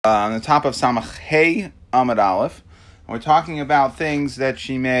On the top of Samach Hey Amud Aleph. And we're talking about things that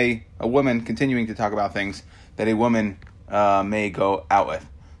continuing to talk about things that a woman may go out with.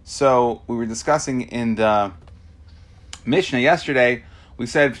 So we were discussing in the Mishnah yesterday, we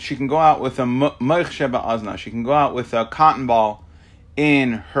said she can go out with a moich sheba azna. She can go out with a cotton ball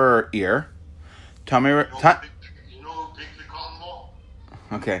in her ear. You know who picked the cotton ball?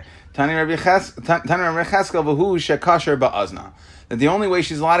 Okay. Tani Rabbi Cheskel v'hu shekasher ba'azna. That the only way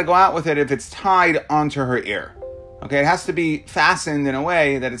she's allowed to go out with it if it's tied onto her ear. Okay, it has to be fastened in a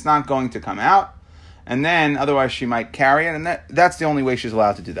way that it's not going to come out, and then otherwise she might carry it, and that's the only way she's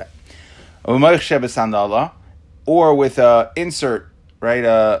allowed to do that. Or with a insert,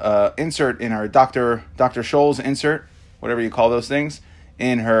 right? Insert in her Dr. Scholl's insert, whatever you call those things,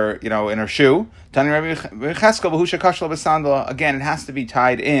 in her, in her shoe. Again, it has to be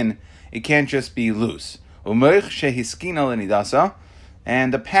tied in. It can't just be loose.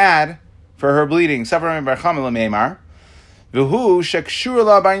 And the pad for her bleeding.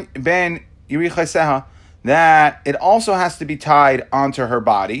 That it also has to be tied onto her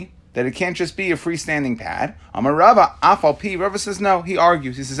body. That it can't just be a freestanding pad. Amar Rava, Afal Pi. Rava says no. He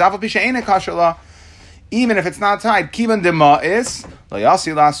argues. He says Afal Pi she'ena kasher la. Even if it's not tied, kivan dema is lo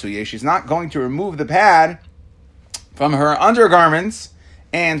yasi lasuye. She's not going to remove the pad from her undergarments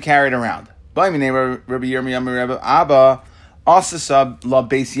and carry it around. So we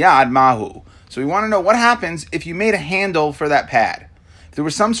want to know what happens if you made a handle for that pad. If there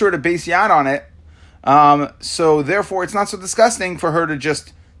was some sort of base yad on it, so therefore it's not so disgusting for her to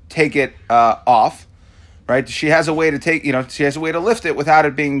just take it off, right? She has a way to she has a way to lift it without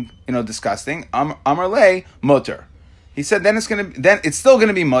it being, disgusting. Amar le mutter. He said then it's still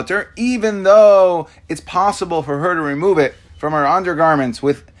gonna be mutter, even though it's possible for her to remove it from her undergarments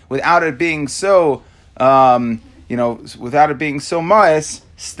without it being so, without it being so ma'is,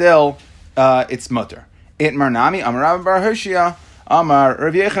 still, it's mutter. It marnami, Amar Rabbi Bar Hershia, Amar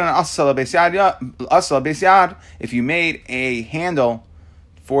Rav Yechanan asala besyad. If you made a handle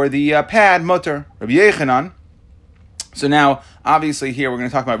for the pad, mutter. Rabbi Yechanan. So now, obviously here, we're going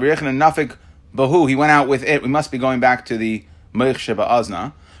to talk about Rabbi Yechanan nafik bahu. He went out with it. We must be going back to the moich sheba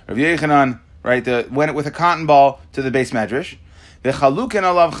azna. Rabbi Yechanan, right, went with a cotton ball to the base medrash. V'chalukin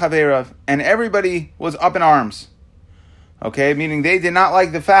alav chaverav, and everybody was up in arms. Okay, meaning they did not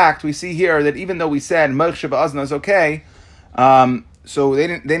like the fact, we see here, that even though we said moich sheba azna is okay, so they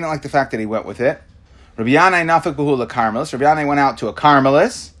didn't like the fact that he went with it. Rabbi Yanai nafik bahu l'karmelis. Rabbi Yanai went out to a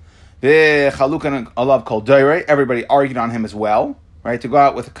carmelis. V'chalukin alav kol doirei. Everybody argued on him as well, right, to go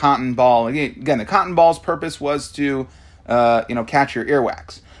out with a cotton ball. Again, the cotton ball's purpose was to, catch your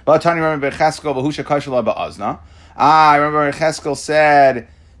earwax. I remember Cheskel said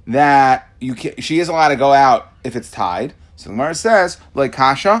that she is allowed to go out if it's tied. So the Gemara says, "Like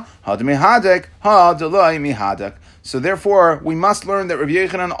kasha hadmihadek hadaloi mihadek." So therefore, we must learn that Rabbi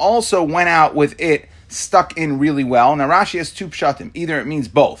Yechanan also went out with it stuck in really well. Now Rashi has two pshatim. Either it means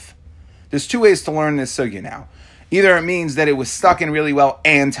both. There's two ways to learn this sugya now. Either it means that it was stuck in really well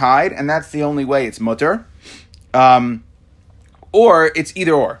and tied, and that's the only way it's mutter, or it's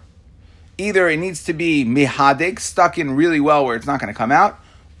either or. Either it needs to be mihadek, stuck in really well where it's not going to come out,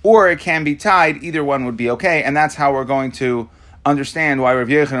 or it can be tied. Either one would be okay, and that's how we're going to understand why Rav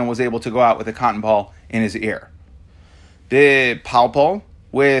Yechanan was able to go out with a cotton ball in his ear. The palpal,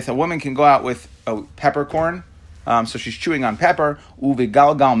 with a woman can go out with a peppercorn, so she's chewing on pepper,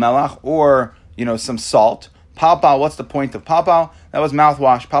 uvigalgal melach, or some salt. Palpal, what's the point of palpal? That was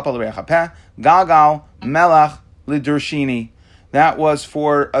mouthwash. Palpal l'reich galgal melach lidurshini. That was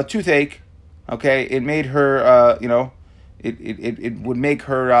for a toothache. Okay, it made her, it would make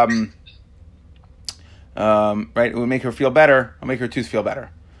her, right, it would make her feel better, it'll make her tooth feel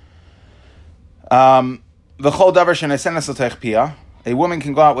better. A woman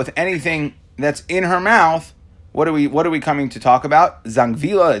can go out with anything that's in her mouth. What are we coming to talk about?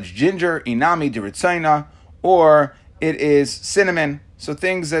 Zangvila, it's ginger, inami, diritzaina, or it is cinnamon, so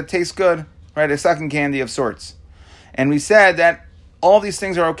things that taste good, right, a sucking candy of sorts. And we said that all these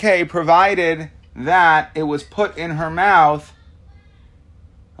things are okay, provided that it was put in her mouth.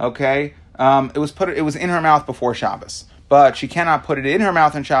 Okay, it was in her mouth before Shabbos, but she cannot put it in her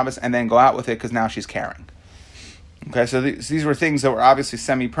mouth on Shabbos and then go out with it because now she's carrying. Okay, so these were things that were obviously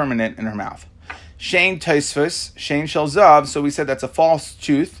semi-permanent in her mouth. Shein Tosfos, Shein Shel Zav. So we said that's a false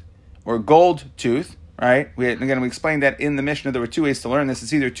tooth or gold tooth, right? We explained that in the Mishnah there were two ways to learn this.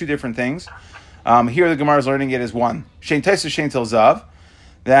 It's either two different things. Here the Gemara is learning it as one. Shein Tosfos, Shein Shel Zav.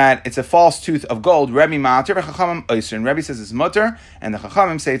 That it's a false tooth of gold. Rebbe Mater, Chachamim Oyser. And Rebbe says it's mutter, and the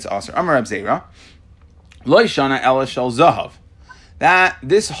Chachamim say it's Aser. Amar Reb Zera, Lo Yishana Ela Shel Zahav. that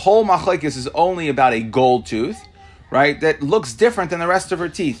this whole machlekes is only about a gold tooth, right, that looks different than the rest of her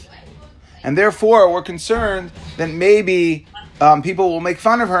teeth. And therefore, we're concerned that maybe people will make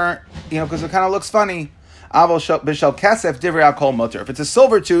fun of her, because it kind of looks funny. If it's a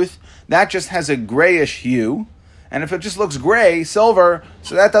silver tooth, that just has a grayish hue. And if it just looks gray, silver,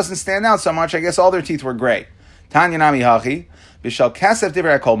 so that doesn't stand out so much, I guess all their teeth were gray. Tanya nami hachi. Bishal kasef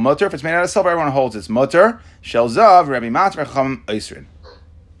divrei hakol mutter. If it's made out of silver, everyone holds it's mutter. Shel zav, Rabbi Matr, Chacham Eisrin.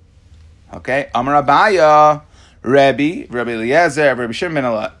 Okay, Amar Abaya, Rabbi Eliezer, Rabbi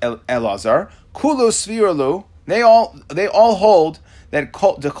Shimon ben Elazar, Kulu Svirulu. They all hold that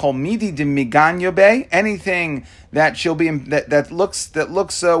the kolmidi de miganyobe, anything that she'll be that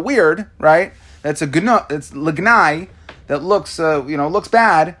looks weird, right? That's lignai that looks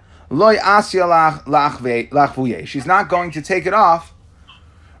bad. Loy asya lachvuye. She's not going to take it off.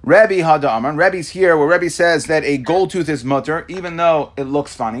 Rebbe Hadaman. Rebbe's here where Rebbe says that a gold tooth is mutter, even though it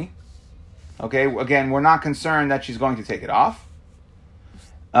looks funny. Okay, again, we're not concerned that she's going to take it off.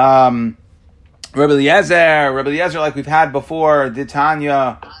 Rebbe Eliezer, like we've had before,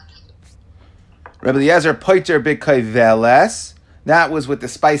 Ditanya. Rebbe Eliezer poiter b'kayveles. That was with the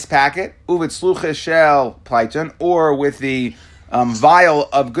spice packet, uvet sluches shel pleiton, or with the vial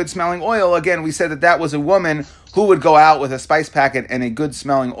of good-smelling oil. Again, we said that was a woman who would go out with a spice packet and a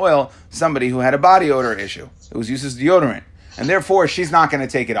good-smelling oil, somebody who had a body odor issue. It was used as deodorant. And therefore, she's not going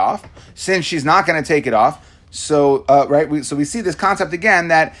to take it off. Since she's not going to take it off, so we see this concept again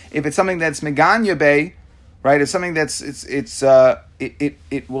that if it's something that's meganyabe, right, it's something that's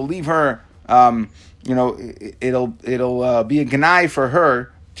it will leave her, it'll be a ganai for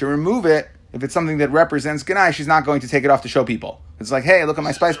her to remove it. If it's something that represents ganai, she's not going to take it off to show people. It's like, hey, look at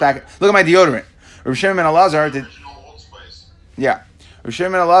my spice packet, look at my deodorant. Rav Shimon ben Elazar did. Yeah, Rav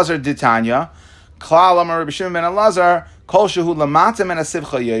Shimon ben Elazar did Tanya. Klal Amar Rav Shimon ben Elazar.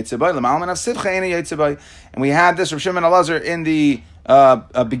 And we had this Rav Shimon ben Elazar in the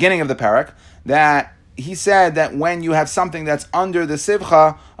beginning of the parak, that he said that when you have something that's under the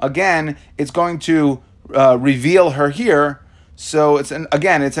sivcha, again, it's going to reveal her hair. So it's a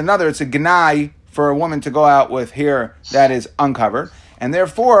gnai for a woman to go out with hair that is uncovered. And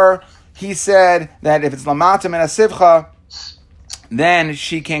therefore, he said that if it's lamatim and a sivcha, then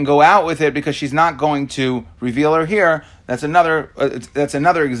she can go out with it because she's not going to reveal her hair. That's another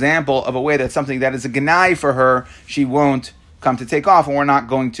example of a way that something that is a gnai for her, she won't come to take off, and we're not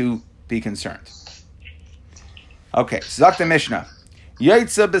going to be concerned. Okay, Zak the Mishnah.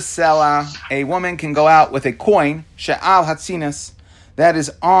 Yaitza besela, a woman can go out with a coin, she'al hatzinas, that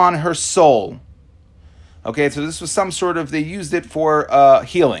is on her soul. Okay, so this was some sort of, they used it for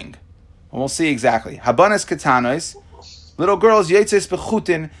healing. And we'll see exactly. Habanas katanos, little girls, yaitzes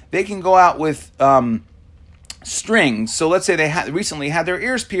bechutin, they can go out with strings. So let's say they recently had their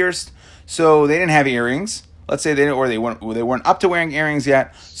ears pierced, so they didn't have earrings. Let's say they weren't up to wearing earrings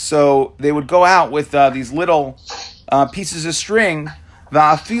yet, so they would go out with these little pieces of string.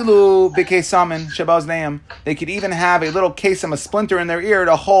 Va'afilu b'kesamin shabazneim. They could even have a little kesam, a splinter in their ear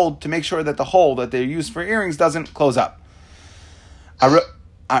to hold, to make sure that the hole that they use for earrings doesn't close up. Aravias,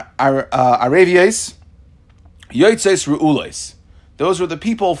 yoitzes ru'ulos. Those were the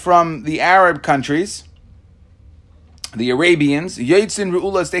people from the Arab countries. The Arabians, Yitzin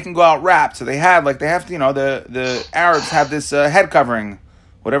Ru'ulas, they can go out wrapped. So the Arabs have this head covering,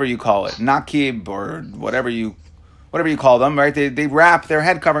 whatever you call it, nakib or whatever you call them, right? They wrap their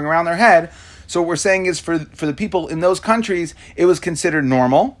head covering around their head. So what we're saying is for the people in those countries, it was considered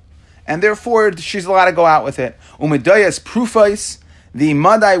normal, and therefore she's allowed to go out with it. Umedayas prufais, the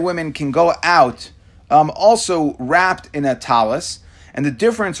Madai women can go out also wrapped in a talis. And the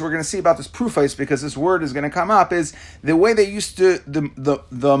difference we're going to see about this prufais, because this word is going to come up, is the way they used to,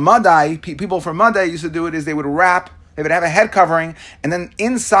 the Madai, people from Madai used to do it is they would wrap, they would have a head covering, and then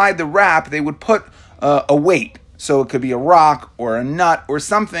inside the wrap they would put a weight. So it could be a rock or a nut or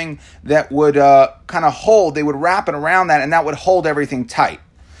something that would kind of hold, they would wrap it around that, and that would hold everything tight.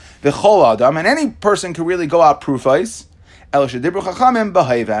 The chol adam, and any person could really go out prufais.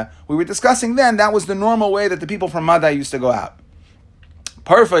 We were discussing then, that was the normal way that the people from Madai used to go out.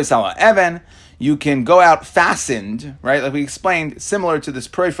 Parfais ala even, you can go out fastened, right? Like we explained, similar to this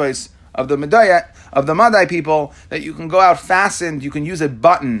parfais of the Madai people, that you can go out fastened. You can use a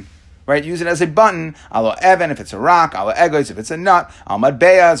button, right? Use it as a button. Ala even if it's a rock, ala egos if it's a nut, al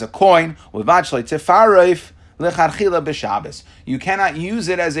madbeya as a coin. Uvachle tefareif lecharchila b'Shabbos. You cannot use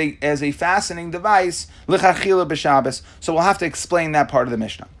it as a fastening device lecharchila b'Shabbos. So we'll have to explain that part of the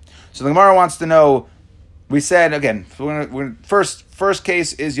Mishnah. So the Gemara wants to know. We said again, first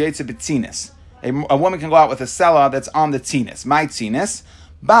case is Yaitze Betzinis. A woman can go out with a sela that's on the tzinis. My tzinis,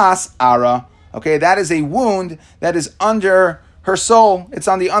 bas ara. Okay, that is a wound that is under her sole. It's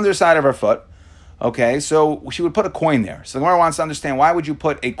on the underside of her foot. Okay, so she would put a coin there. So the Gemara wants to understand, why would you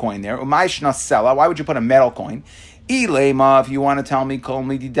put a coin there? Umayshna sela. Why would you put a metal coin? Ilema, if you want to tell me, kol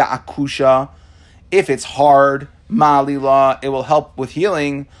midida akusha. If it's hard, malila, it will help with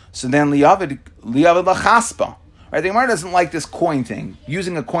healing. So then liavid lachaspa. Right, the Gemara doesn't like this coin thing,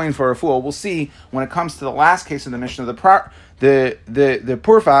 using a coin for a fool. We'll see when it comes to the last case of the Mishnah, the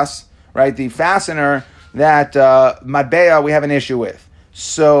purfas, right, the fastener that madbeya we have an issue with.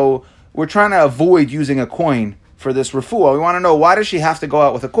 So we're trying to avoid using a coin for this refuah. We want to know, why does she have to go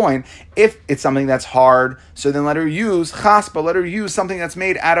out with a coin if it's something that's hard? So then let her use chaspa, let her use something that's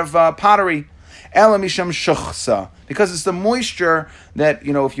made out of pottery. Ela misham shuchsa, because it's the moisture that,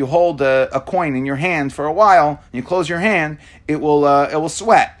 if you hold a coin in your hand for a while, and you close your hand, it will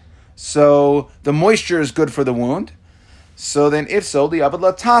sweat. So the moisture is good for the wound. So then, if so, the abad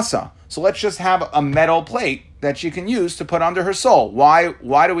latasa. So let's just have a metal plate that she can use to put under her sole. Why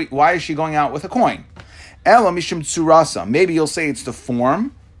is she going out with a coin? Ela misham tsurasa. Maybe you'll say it's the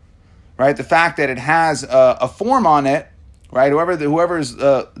form, right? The fact that it has a form on it. Right, whoever is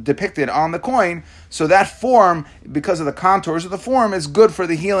depicted on the coin, so that form, because of the contours of the form, is good for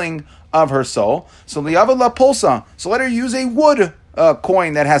the healing of her soul. So liava la pulsa. So let her use a wood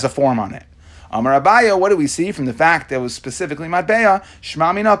coin that has a form on it. Amar Abaya, what do we see from the fact that it was specifically matbeya?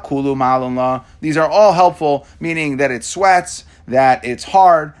 Shmamina kulu malunla. These are all helpful, meaning that it sweats, that it's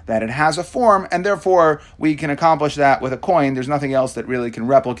hard, that it has a form, and therefore we can accomplish that with a coin. There's nothing else that really can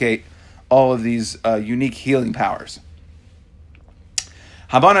replicate all of these unique healing powers.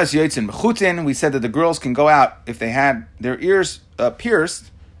 Habanas yotzin mechutin. We said that the girls can go out if they had their ears pierced,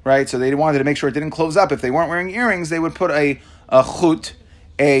 right? So they wanted to make sure it didn't close up. If they weren't wearing earrings, they would put a chut,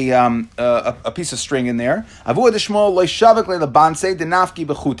 a piece of string in there. Avuah d'Shmuel loishavik le'lebanse denafki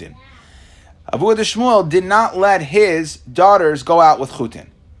bechutin. Avuah d'Shmuel did not let his daughters go out with chutin.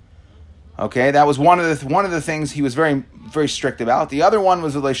 Okay, that was one of the things he was very, very strict about. The other one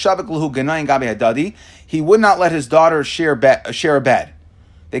was loishavik lehu ganayin gabi hadadi. He would not let his daughters share a bed.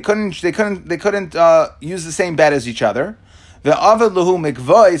 They couldn't use the same bed as each other. The avad lahu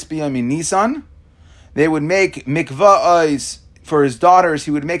mikvahs biyamin Nisan. They would make mikvahs for his daughters.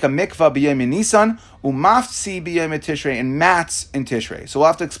 He would make a mikvah biyamin Nisan, umaftsi biyamin Tishrei, and mats in Tishrei. So we'll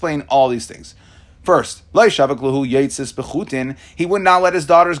have to explain all these things. First, lo yishavak lahu yitzis bechutin. He would not let his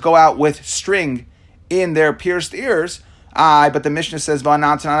daughters go out with string in their pierced ears. But the Mishnah says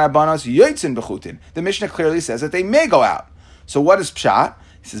v'anatan abanos yitzin bechutin. The Mishnah clearly says that they may go out. So what is pshat?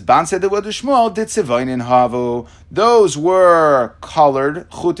 He says, Ban said the word Shmuel did tzivayin havu. Those were colored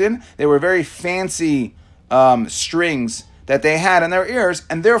chutin. They were very fancy strings that they had in their ears,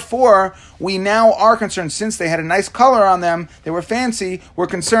 and therefore we now are concerned, since they had a nice color on them, they were fancy. We're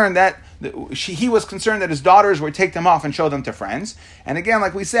concerned that he was concerned that his daughters would take them off and show them to friends. And again,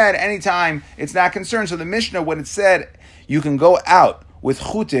 like we said, anytime it's not concerned. So the Mishnah, when it said you can go out with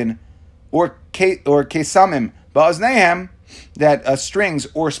chutin or kesamim ba'aznehem, that strings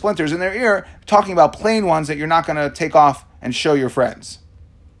or splinters in their ear, talking about plain ones that you're not going to take off and show your friends.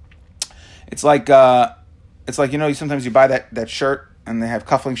 It's like sometimes you buy that shirt and they have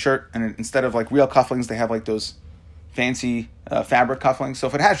cuffling shirt, and instead of like real cufflings, they have like those fancy fabric cufflinks. So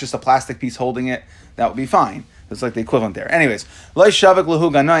if it has just a plastic piece holding it, that would be fine. It's like the equivalent there. Anyways,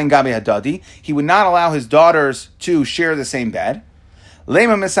 he would not allow his daughters to share the same bed.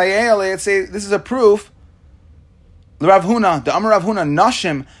 Let's say this is a proof. Rav Huna, the Amar Rav Huna,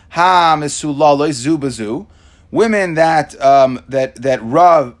 Nashim ha mesulaloi zubazu, women that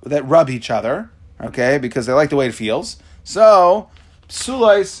rub each other, okay, because they like the way it feels. So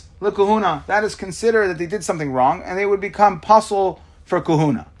psulois lekuhuna, that is considered that they did something wrong, and they would become puzzle for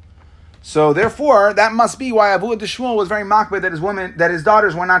kuhuna. So therefore, that must be why Avuah d'Shmuel was very makbid that his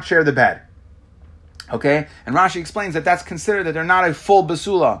daughters will not share the bed. Okay, and Rashi explains that that's considered that they're not a full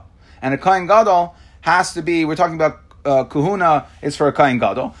basula, and a kohen gadol has to be. We're talking about. Kuhuna is for a kohen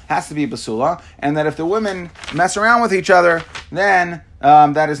gadol, has to be basula, and that if the women mess around with each other, then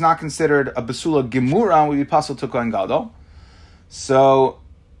that is not considered a basula gemura, would be pasul to kohen gadol. So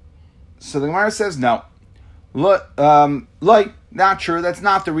the Gemara says no, not true. That's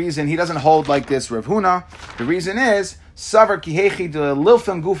not the reason. He doesn't hold like this, Rav Huna. The reason is savar kihechi de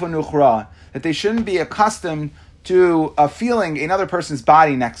lilfem gufa nuchra, that they shouldn't be accustomed to feeling another person's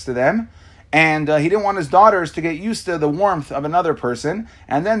body next to them. And he didn't want his daughters to get used to the warmth of another person,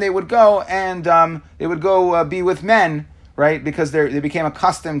 and then they would go and be with men, right? Because they became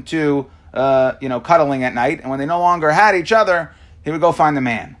accustomed to cuddling at night, and when they no longer had each other, he would go find the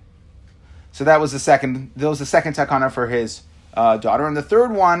man. So that was the second takana for his daughter. And the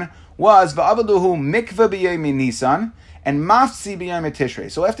third one was va'avaluhu mikvah b'yom Nisan and mafsi b'yom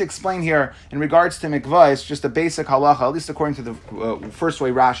Tishrei. So I have to explain here in regards to mikvah. It's just a basic halacha, at least according to the first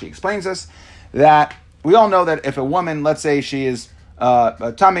way Rashi explains this, that we all know that if a woman, let's say she is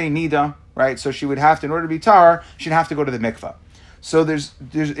a tamei nida, right? So she would have to, in order to be tahar, she'd have to go to the mikvah. So there's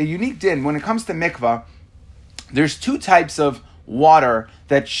a unique din when it comes to mikvah. There's two types of water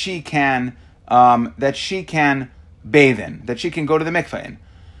that she can bathe in, that she can go to the mikvah in,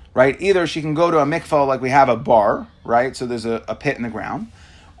 right? Either she can go to a mikvah like we have a bar, right? So there's a pit in the ground,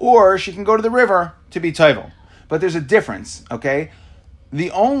 or she can go to the river to be toivel. But there's a difference, okay?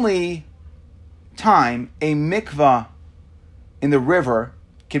 The only time a mikvah in the river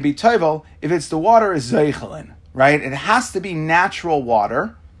can be toivel if it's the water is zeichelin, right? It has to be natural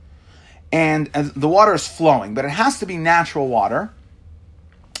water, and the water is flowing, but it has to be natural water.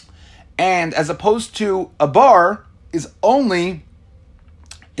 And as opposed to a bar is only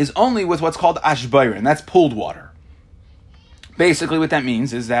with what's called ashbayrin, that's pooled water. Basically, what that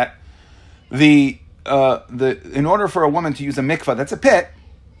means is that in order for a woman to use a mikvah that's a pit,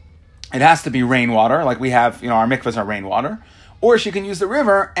 it has to be rainwater, like we have, our mikvahs are rainwater. Or she can use the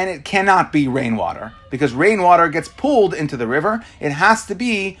river, and it cannot be rainwater, because rainwater gets pooled into the river. It has to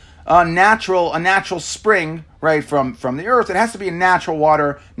be a natural spring, right, from the earth. It has to be a natural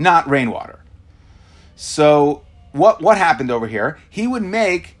water, not rainwater. So what happened over here? He would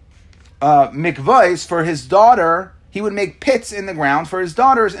make mikvahs for his daughter. He would make pits in the ground for his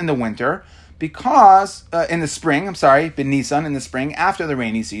daughters in the winter, because in the spring, bin Nisan, in the spring after the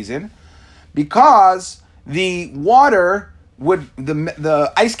rainy season, because the water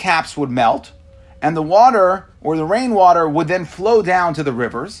the ice caps would melt, and the water or the rainwater would then flow down to the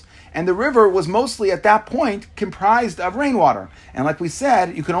rivers, and the river was mostly at that point comprised of rainwater. And like we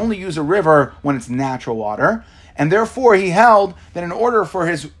said, you can only use a river when it's natural water, and therefore he held that in order for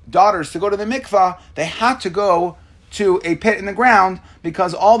his daughters to go to the mikvah, they had to go to a pit in the ground,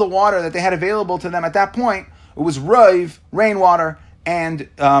 because all the water that they had available to them at that point, it was rainwater. And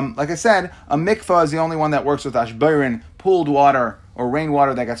like I said, a mikvah is the only one that works with ashbayrin, pooled water or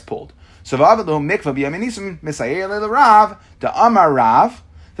rainwater that gets pulled. So mikvah b'yaminism misayer le'Rav the Amar Rav.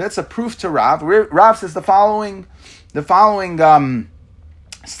 That's a proof to Rav. Rav says the following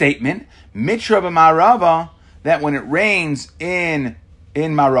statement: Mitra b'Marava, that when it rains in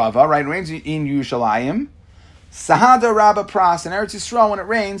Marava, right, it rains in Yerushalayim, Sahada Rabba Pras, in Eretz Yisrael when it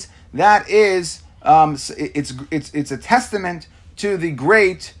rains, that is it's a testament to the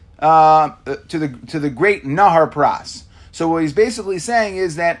great great Nahar Pras. So what he's basically saying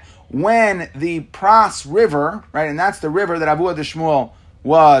is that when the Pras River, right, and that's the river that Avuha de Shmuel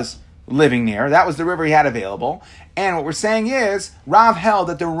was living near, that was the river he had available. And what we're saying is, Rav held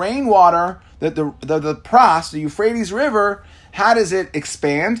that the rainwater, that the Pras, the Euphrates River, how does it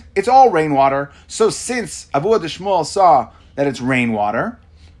expand? It's all rainwater. So since Avuha de Shmuel saw that it's rainwater,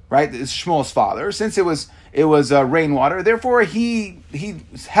 right, it's Shmuel's father, since it was rainwater, therefore he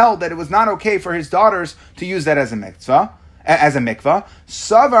held that it was not okay for his daughters to use that as a mikvah.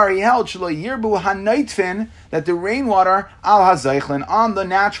 Savar, he held shelo yirbu hanaitfin, that the rainwater al hazeichlin, on the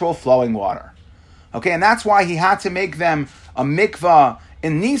natural flowing water. Okay, and that's why he had to make them a mikvah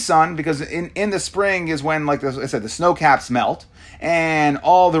in Nisan, because in the spring is when, like I said, the snow caps melt, and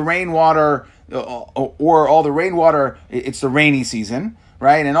all the rainwater, it's the rainy season,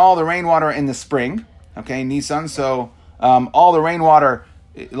 right? And all the rainwater in the spring, okay, Nisan, so all the rainwater,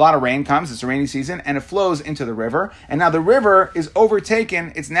 a lot of rain comes, it's a rainy season, and it flows into the river. And now the river is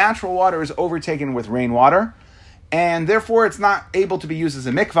overtaken, its natural water is overtaken with rainwater, and therefore it's not able to be used as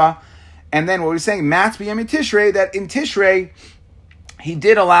a mikvah. And then what we're saying, Matz b'yom Tishrei, that in Tishrei, he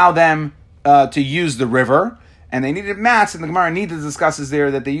did allow them to use the river, and they needed mats, and the Gemara discusses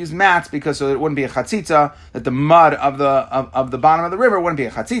there that they used mats because so it wouldn't be a chatzitza, that the mud of the bottom of the river wouldn't be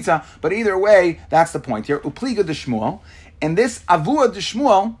a chatzitza. But either way, that's the point here. Upliga de Shmuel, and this Avuha de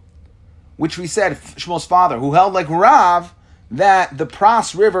Shmuel, which we said Shmuel's father, who held like Rav that the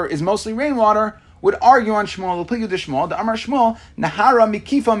Pras River is mostly rainwater, would argue on Shmuel. Upliga de Shmuel, the Amar Shmuel, Nahara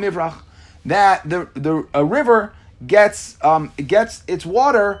mikifa mivrach, that the river gets its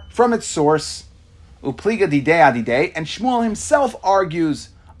water from its source. Upliga didei, and Shmuel himself argues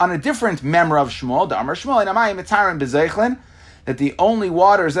on a different memra of Shmuel, the Amar Shmuel, inamayim mitarim bezeichlin, that the only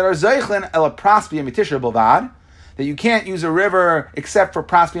waters that are zeichlin ela pras b'yom Tishrei b'lvad, that you can't use a river except for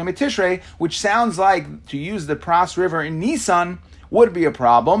pras b'yom Tishrei, which sounds like to use the Pras River in Nisan would be a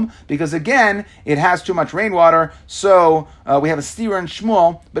problem, because again, it has too much rainwater, so we have a steer in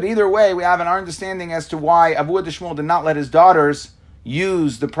Shmuel, but either way, we have an understanding as to why Avuha de Shmuel did not let his daughters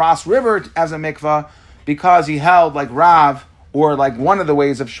use the Pras River as a mikvah because he held like Rav or like one of the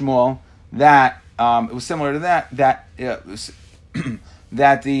ways of Shmuel that it was similar to that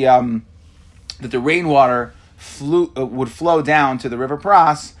the rainwater would flow down to the river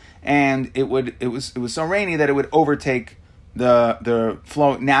Pras, and it was so rainy that it would overtake the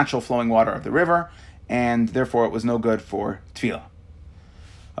natural flowing water of the river, and therefore it was no good for tefillah.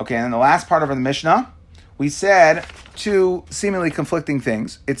 Okay, and then the last part of the Mishnah, we said two seemingly conflicting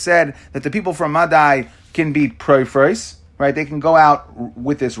things. It said that the people from Madai can be proifros, right? They can go out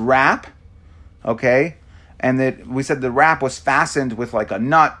with this wrap, okay? And that we said the wrap was fastened with like a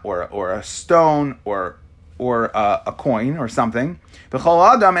nut or a stone or a coin or something.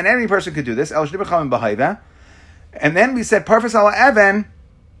 B'chol adam, and any person could do this. And then we said parfus ala even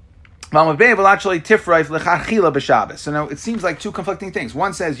will actually tifraif lecharchila b'Shabbos. So now it seems like two conflicting things.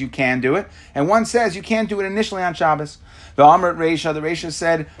 One says you can do it, and one says you can't do it initially on Shabbos. The Amrit Reisha, the Reisha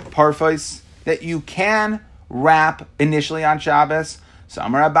said parfus that you can wrap initially on Shabbos. So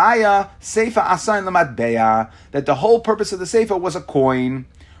Amar Abaya seifa asayin l'matbeya, that the whole purpose of the seifa was a coin,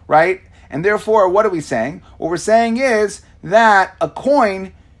 right? And therefore, what are we saying? What we're saying is that a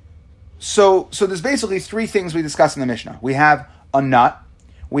coin. So there's basically three things we discuss in the Mishnah. We have a nut,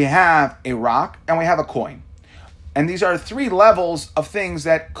 we have a rock, and we have a coin. And these are three levels of things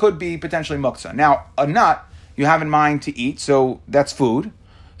that could be potentially muktzah. Now, a nut you have in mind to eat, so that's food.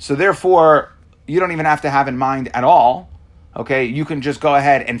 So therefore, you don't even have to have in mind at all. Okay, you can just go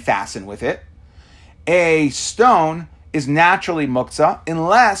ahead and fasten with it. A stone is naturally muktzah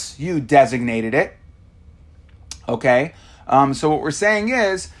unless you designated it. Okay, so what we're saying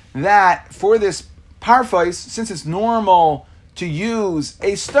is that for this parfos, since it's normal to use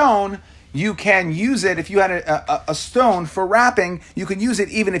a stone, you can use it. If you had a stone for wrapping, you can use it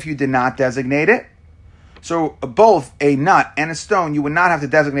even if you did not designate it. So both a nut and a stone, you would not have to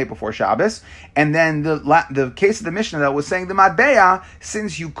designate before Shabbos. And then the case of the Mishnah that was saying the matbeya,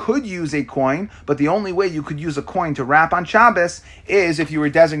 since you could use a coin, but the only way you could use a coin to wrap on Shabbos is if you were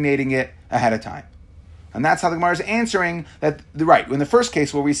designating it ahead of time. And that's how the Gemara is answering that. Right, in the first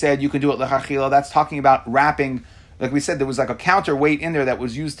case where we said you can do it lechachila, that's talking about wrapping. Like we said, there was like a counterweight in there that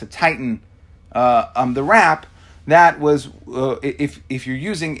was used to tighten the wrap. That was if you're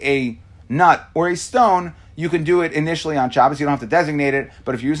using a nut or a stone, you can do it initially on Shabbos. You don't have to designate it,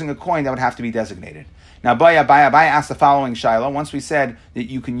 but if you're using a coin, that would have to be designated. Now, Baya asked the following shaila. Once we said that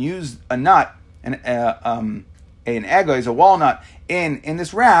you can use a nut, an ego is a walnut in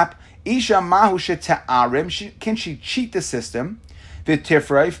this wrap. Isha mahu she'ta'arim, can she cheat the system?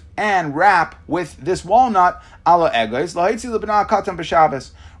 V'tifreif, and wrap with this walnut ala egos lahitzi lebna katan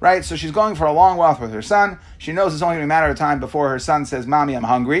b'Shabbos. Right, so she's going for a long walk with her son. She knows it's only going to be a matter of time before her son says, "Mommy, I'm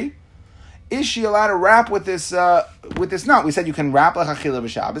hungry." Is she allowed to wrap with this nut? We said you can wrap like achila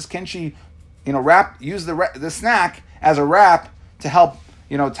b'Shabbos. Can she, use the snack as a wrap to help,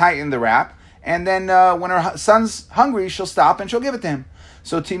 tighten the wrap? And then when her son's hungry, she'll stop and she'll give it to him.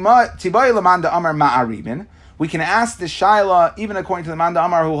 So tibai lamanda amar ma'aribin. We can ask this shaila even according to the Manda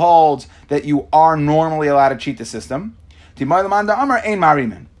Amar who holds that you are normally allowed to cheat the system. Tibai lamanda amar ein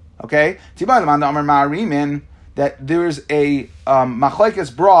ma'arimin. Okay, tibai lamanda amar ma'arimin, that there's a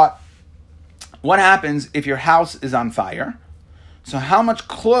machlekes brought. What happens if your house is on fire? So how much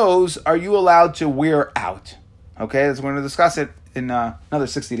clothes are you allowed to wear out? Okay, we're going to discuss it in another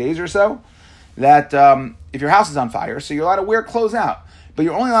 60 days or so. That if your house is on fire, so you're allowed to wear clothes out. But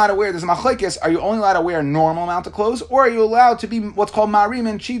you're only allowed to wear, there's a machlekes, are you only allowed to wear a normal amount of clothes? Or are you allowed to be what's called ma'arim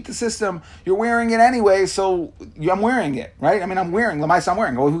and cheat the system? You're wearing it anyway, so I'm wearing it, right? I mean, I'm wearing.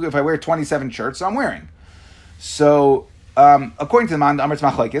 If I wear 27 shirts, so I'm wearing. So, according to the man, Amr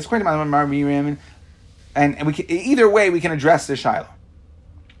Tzmachlekes, according to the Ma'arim, and we can, either way we can address this shaila.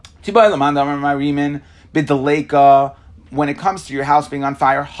 Tibay l'man Amr Ma'arimin b'deleika. When it comes to your house being on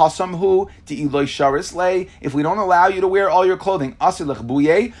fire, hasamhu di'iloi sharis lei. If we don't allow you to wear all your clothing, asilech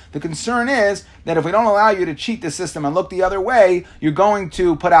buye. The concern is that if we don't allow you to cheat the system and look the other way, you're going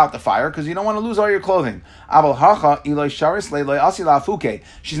to put out the fire because you don't want to lose all your clothing. Aval hacha iloi sharis lei asila fuke.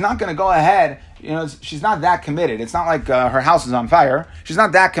 She's not going to go ahead. She's not that committed. It's not like her house is on fire. She's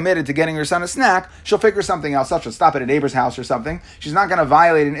not that committed to getting her son a snack. She'll figure something else out. She'll stop at a neighbor's house or something. She's not going to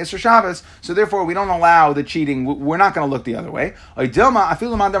violate an Isser Shabbos. So therefore, we don't allow the cheating. We're not going to look the other way. Maybe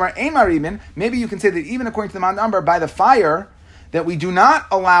you can say that even according to the Mandambar, by the fire, that we do not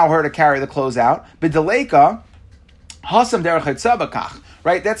allow her to carry the clothes out. B'deleka, hasam derech etzabakach.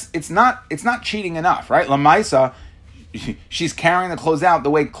 Right? It's not cheating enough. Right? Lamaisa. she's carrying the clothes out the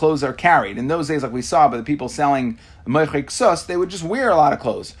way clothes are carried. In those days, like we saw by the people selling moichrei ksus, they would just wear a lot of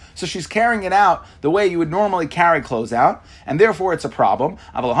clothes. So she's carrying it out the way you would normally carry clothes out, and therefore it's a problem.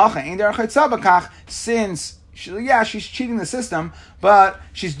 Since she's cheating the system, but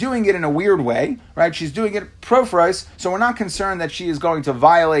she's doing it in a weird way, right? She's doing it profreis, so we're not concerned that she is going to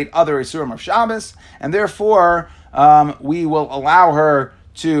violate other isurim of Shabbos, and therefore we will allow her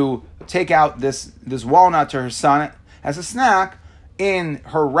to take out this walnut to her son as a snack in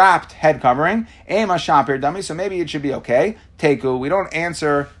her wrapped head covering. Ema shapir dummy, so maybe it should be okay. Teku, we don't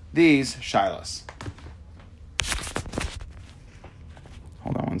answer these shilas.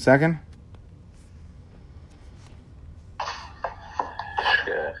 Hold on one second.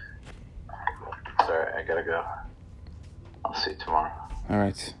 Yeah. Sorry, I gotta go. I'll see you tomorrow. All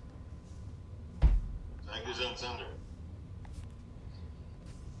right. Thank you, Sender.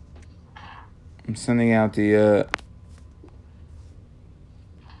 I'm sending out the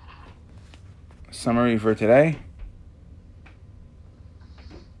summary for today.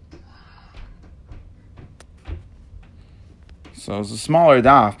 So it was a smaller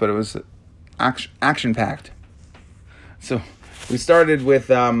daf, but it was action-packed. So we started with,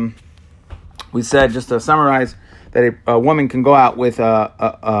 we said, just to summarize, that a woman can go out with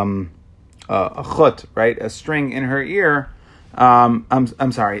a chut, right, a string in her ear.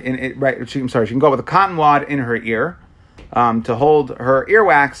 I'm sorry, right? She can go with a cotton wad in her ear to hold her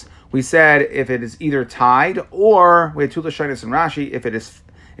earwax. We said if it is either tied, or we had Tula Shainis and Rashi, if it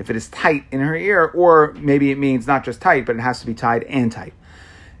is tight in her ear, or maybe it means not just tight, but it has to be tied and tight.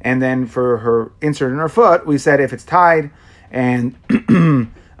 And then for her insert in her foot, we said if it's tied, and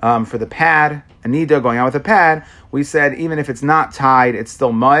for the pad, Anida going out with a pad, we said even if it's not tied, it's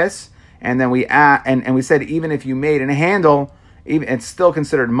still mois. And then we and we said even if you made a handle, it's still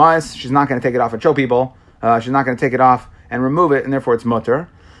considered mois. She's not going to take it off and show people. She's not going to take it off and remove it, and therefore it's mutter.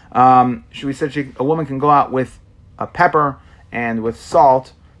 We said a woman can go out with a pepper and with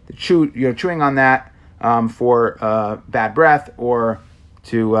salt, chewing on that for bad breath or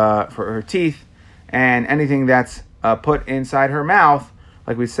for her teeth, and anything that's put inside her mouth,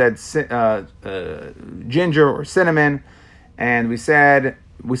 like we said, ginger or cinnamon, and we said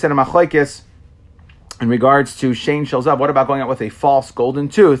a machlokes in regards to shein shells up. What about going out with a false golden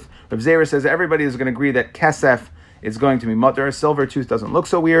tooth? Rav Zera says everybody is going to agree that kesef is going to be mutter. A silver tooth doesn't look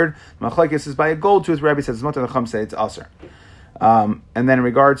so weird. Machlokes is by a gold tooth. Rabbi says it's mutter. The Chum say it's aser. And then in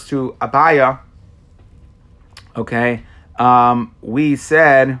regards to abaya, okay, we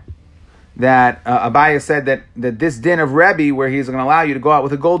said that Abaya said that this din of Rebbe, where he's going to allow you to go out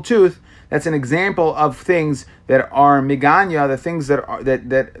with a gold tooth, that's an example of things that are miganya, the things that are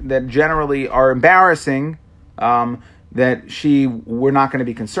that generally are embarrassing, that we're not going to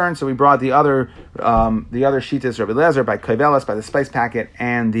be concerned. So we brought the other shitas Rabbi Lezer by Kaivelis, by the spice packet,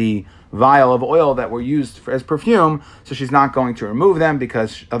 and the vial of oil that were used as perfume. So she's not going to remove them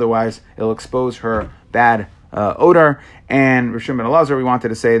because otherwise it'll expose her bad odor. And Rishon ben Elazar, we wanted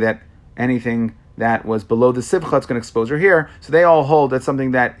to say that anything that was below the sivcha, it's going to expose her hair. So they all hold that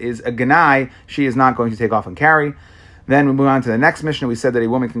something that is a ganai, she is not going to take off and carry. Then we move on to the next mission. We said that a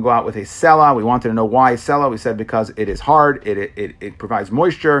woman can go out with a sela. We wanted to know why sela. We said because it is hard, it provides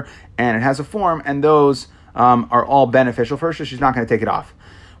moisture, and it has a form, and those are all beneficial for her, so she's not going to take it off.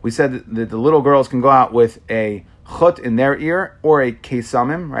 We said that the little girls can go out with a chut in their ear or a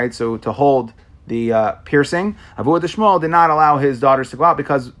kesamim, right? So to hold the piercing. Avu the Shmuel did not allow his daughters to go out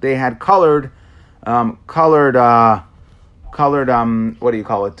because they had colored what do you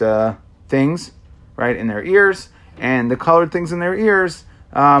call it? Things, right, in their ears, and the colored things in their ears,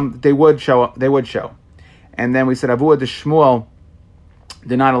 they would show. And then we said Avu the Shmuel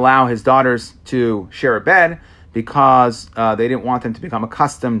did not allow his daughters to share a bed because they didn't want them to become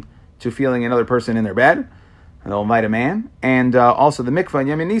accustomed to feeling another person in their bed. And they'll invite a man. And also the mikvah in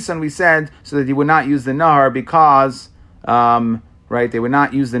Yemin Nisan, we said, so that he would not use the nahar because, they would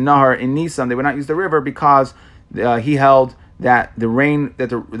not use the nahar in Nisan, they would not use the river because he held that the rain, that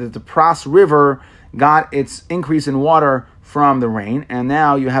the Pras River got its increase in water from the rain, and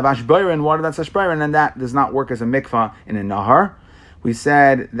now you have Ashbayran, water that's Ashbayran, and that does not work as a mikvah in a nahar. We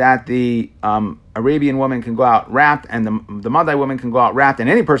said that the Arabian woman can go out wrapped, and the Madai woman can go out wrapped, and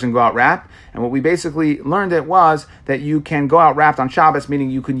any person can go out wrapped. And what we basically learned was that you can go out wrapped on Shabbos, meaning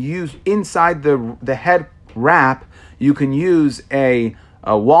you can use inside the head wrap, you can use a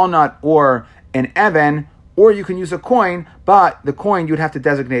walnut or an even, or you can use a coin, but the coin you'd have to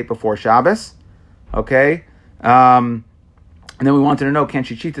designate before Shabbos. Okay? And then we wanted to know, can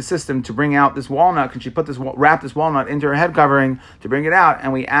she cheat the system to bring out this walnut? Can she wrap this walnut into her head covering to bring it out?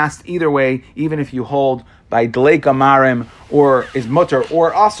 And we asked either way, even if you hold by Dleika Marim or is mutter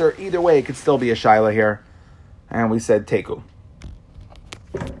or aser, either way, it could still be a shaila here. And we said teku.